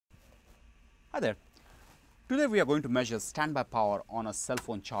Hi there. Today we are going to measure standby power on a cell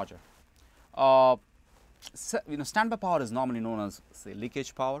phone charger. Standby power is normally known as, say,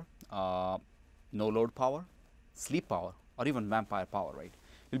 leakage power, no load power, sleep power, or even vampire power, right?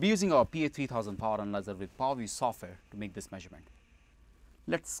 We'll be using our PA3000 Power Analyzer with PWRVIEW software to make this measurement.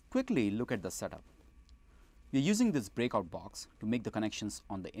 Let's quickly look at the setup. We're using this breakout box to make the connections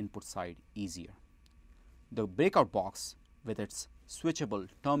on the input side easier. The breakout box with its switchable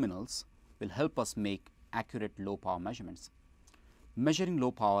terminals will help us make accurate low power measurements. Measuring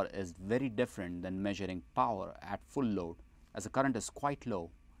low power is very different than measuring power at full load, as the current is quite low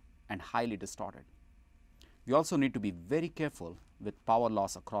and highly distorted. We also need to be very careful with power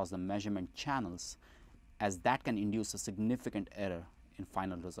loss across the measurement channels, as that can induce a significant error in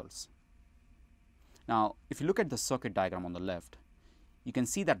final results. Now, if you look at the circuit diagram on the left, you can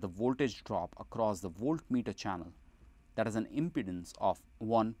see that the voltage drop across the voltmeter channel that has an impedance of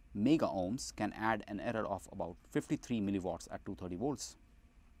 1 mega ohms can add an error of about 53 milliwatts at 230 volts.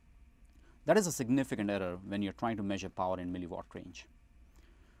 That is a significant error when you're trying to measure power in milliwatt range.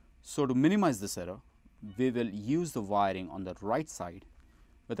 So to minimize this error, we will use the wiring on the right side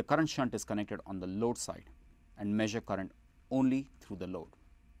where the current shunt is connected on the load side and measure current only through the load.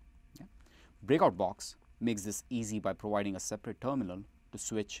 Breakout box makes this easy by providing a separate terminal to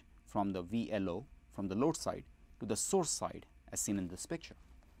switch from the VLO from the load side to the source side as seen in this picture.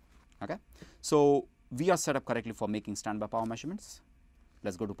 Okay, so we are set up correctly for making standby power measurements.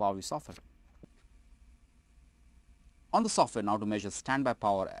 Let's go to PWRVIEW software. On the software now to measure standby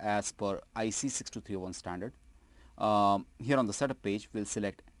power as per IEC 62301 standard. Here on the setup page, we'll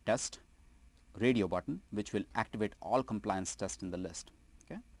select test radio button, which will activate all compliance tests in the list.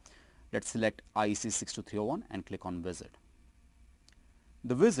 Okay, let's select IEC 62301 and click on wizard.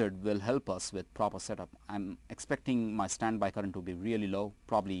 The wizard will help us with proper setup. I'm expecting my standby current to be really low,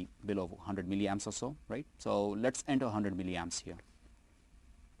 probably below 100 milliamps or so, right? So let's enter 100 milliamps here.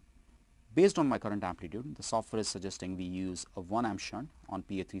 Based on my current amplitude, the software is suggesting we use a 1 amp shunt on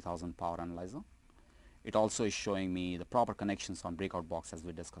PA3000 Power Analyzer. It also is showing me the proper connections on breakout box as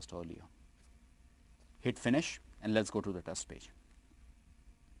we discussed earlier. Hit finish and let's go to the test page.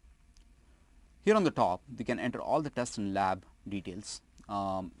 Here on the top, we can enter all the test and lab details.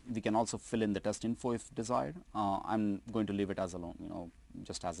 We can also fill in the test info if desired. I'm going to leave it as alone,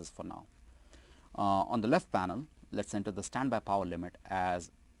 just as is for now. On the left panel, let's enter the standby power limit as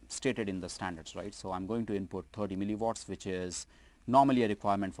stated in the standards, right? So I'm going to input 30 milliwatts, which is normally a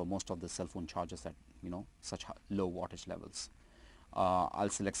requirement for most of the cell phone chargers at such low wattage levels. I'll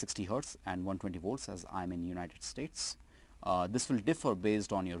select 60 hertz and 120 volts as I'm in United States. This will differ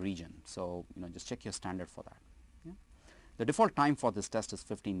based on your region, so just check your standard for that. The default time for this test is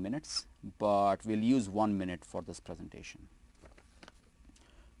 15 minutes, but we'll use 1 minute for this presentation.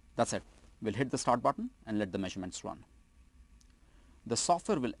 That's it. We'll hit the start button and let the measurements run. The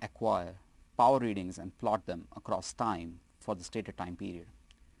software will acquire power readings and plot them across time for the stated time period.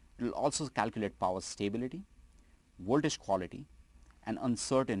 It will also calculate power stability, voltage quality, and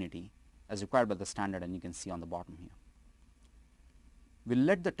uncertainty as required by the standard, and you can see on the bottom here. We'll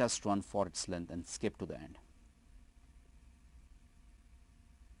let the test run for its length and skip to the end.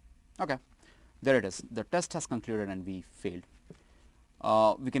 Okay, there it is. The test has concluded and we failed.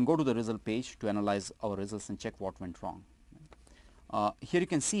 We can go to the result page to analyze our results and check what went wrong. Here you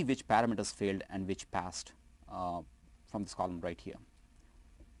can see which parameters failed and which passed from this column right here.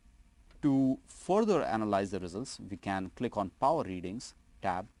 To further analyze the results, we can click on Power Readings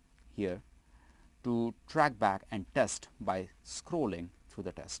tab here to track back and test by scrolling through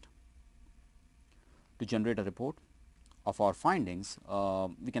the test. To generate a report of our findings,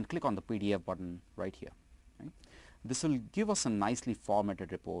 we can click on the PDF button right here. Right? This will give us a nicely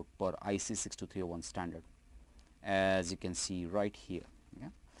formatted report per IEC 62301 standard, as you can see right here. Yeah?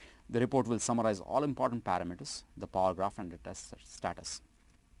 The report will summarize all important parameters, the power graph, and the test status.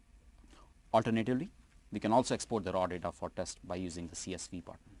 Alternatively, we can also export the raw data for test by using the CSV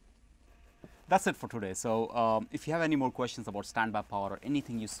button. That's it for today. So if you have any more questions about standby power or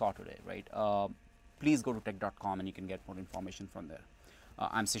anything you saw today, right, please go to tech.com and you can get more information from there.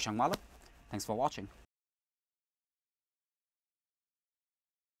 I'm Sishang Malak. Thanks for watching.